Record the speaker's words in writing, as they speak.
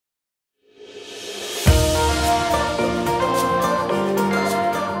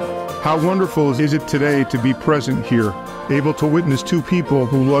How wonderful is it today to be present here, able to witness two people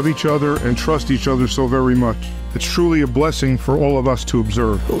who love each other and trust each other so very much. It's truly a blessing for all of us to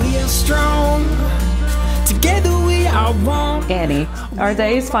observe. We are strong, together we are one. Annie, our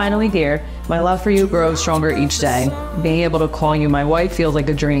day is finally here. My love for you grows stronger each day. Being able to call you my wife feels like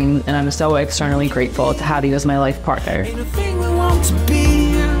a dream, and I'm so externally grateful to have you as my life partner. Anything we want to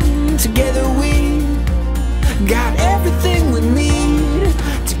be, together we got everything we need.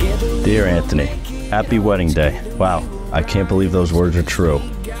 Together. Dear Anthony, happy wedding day. Wow, I can't believe those words are true.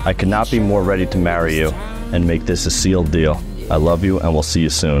 I could not be more ready to marry you and make this a sealed deal. I love you and we'll see you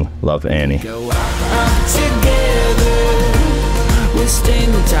soon. Love, Annie. Go out together, we're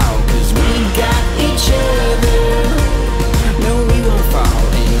standing tall, 'cause we got each other. No, we won't fall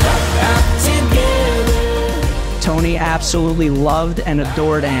in love out together. Tony absolutely loved and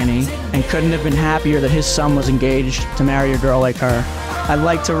adored Annie and couldn't have been happier that his son was engaged to marry a girl like her. I'd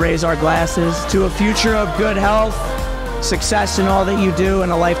like to raise our glasses to a future of good health, success in all that you do,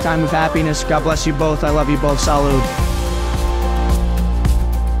 and a lifetime of happiness. God bless you both. I love you both. Salud.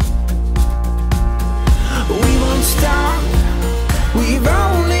 We won't stop, we've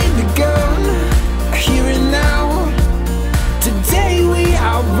only begun. Here and now, today we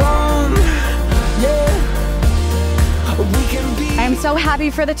are one. Yeah, we can be. I'm so happy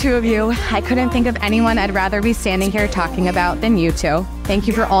for the two of you. I couldn't think of anyone I'd rather be standing here talking about than you two. Thank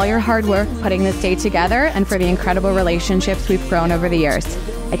you for all your hard work putting this day together and for the incredible relationships we've grown over the years.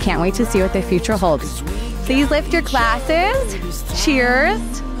 I can't wait to see what the future holds. Please lift your glasses. Cheers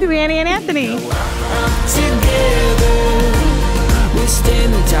to Annie and Anthony. Together, we're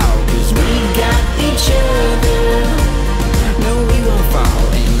standing tall, 'cause we got each other. No, we won't fall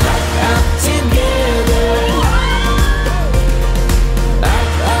in love out together.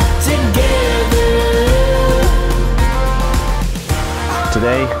 Out together.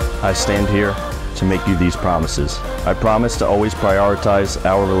 Today, I stand here to make you these promises. I promise to always prioritize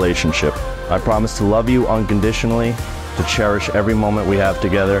our relationship. I promise to love you unconditionally, to cherish every moment we have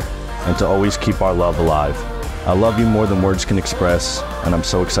together, and to always keep our love alive. I love you more than words can express, and I'm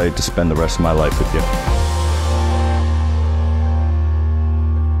so excited to spend the rest of my life with you.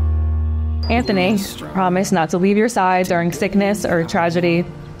 Anthony, promise not to leave your side during sickness or tragedy.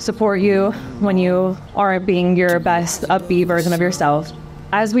 Support you when you aren't being your best upbeat version of yourself.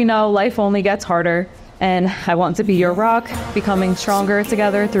 As we know, life only gets harder, and I want to be your rock, becoming stronger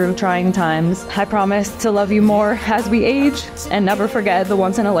together through trying times. I promise to love you more as we age, and never forget the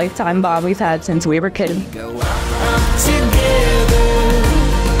once-in-a-lifetime bond we've had since we were kids. Go out together,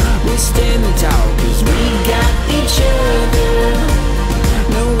 we're standing tall, 'cause we got each other.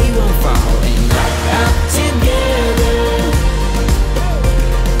 No, we won't fall in love out together.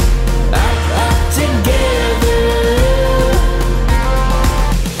 Out together.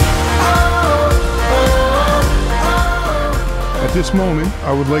 At this moment,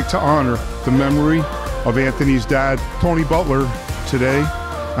 I would like to honor the memory of Anthony's dad, Tony Butler, today.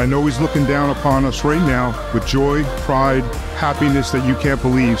 I know he's looking down upon us right now with joy, pride, happiness that you can't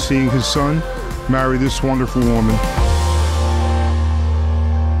believe, seeing his son marry this wonderful woman.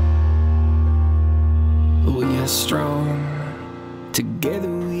 We are strong, together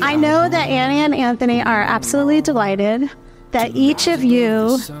we I know that Annie and Anthony are absolutely delighted that each of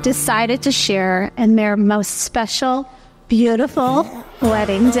you decided to share in their most special, beautiful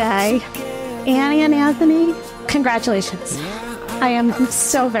wedding day. Annie and Anthony, congratulations. I am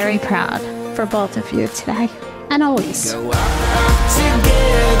so very proud for both of you today and always. go out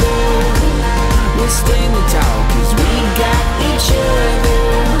together. We're standing tall, 'cause we got each other.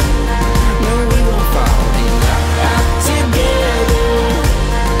 No, we won't fall in love out together.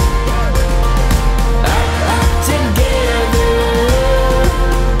 Out together.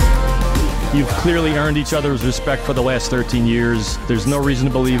 You've clearly earned each other's respect for the last 13 years. There's no reason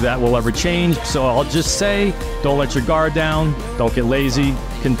to believe that will ever change. So I'll just say, don't let your guard down. Don't get lazy.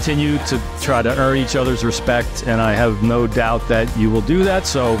 Continue to try to earn each other's respect. And I have no doubt that you will do that.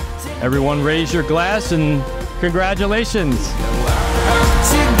 So everyone raise your glass and congratulations. Out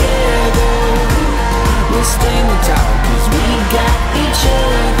together. We're standing tall, 'cause we got each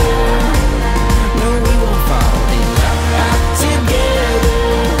other. No, we won't fall in love out together.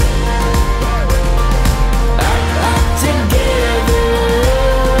 Out together.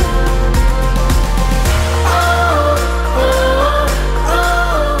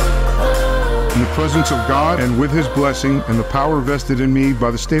 In the presence of God and with his blessing and the power vested in me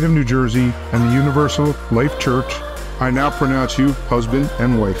by the state of New Jersey and the Universal Life Church, I now pronounce you husband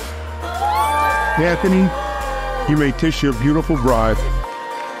and wife. Anthony, you may kiss your beautiful bride.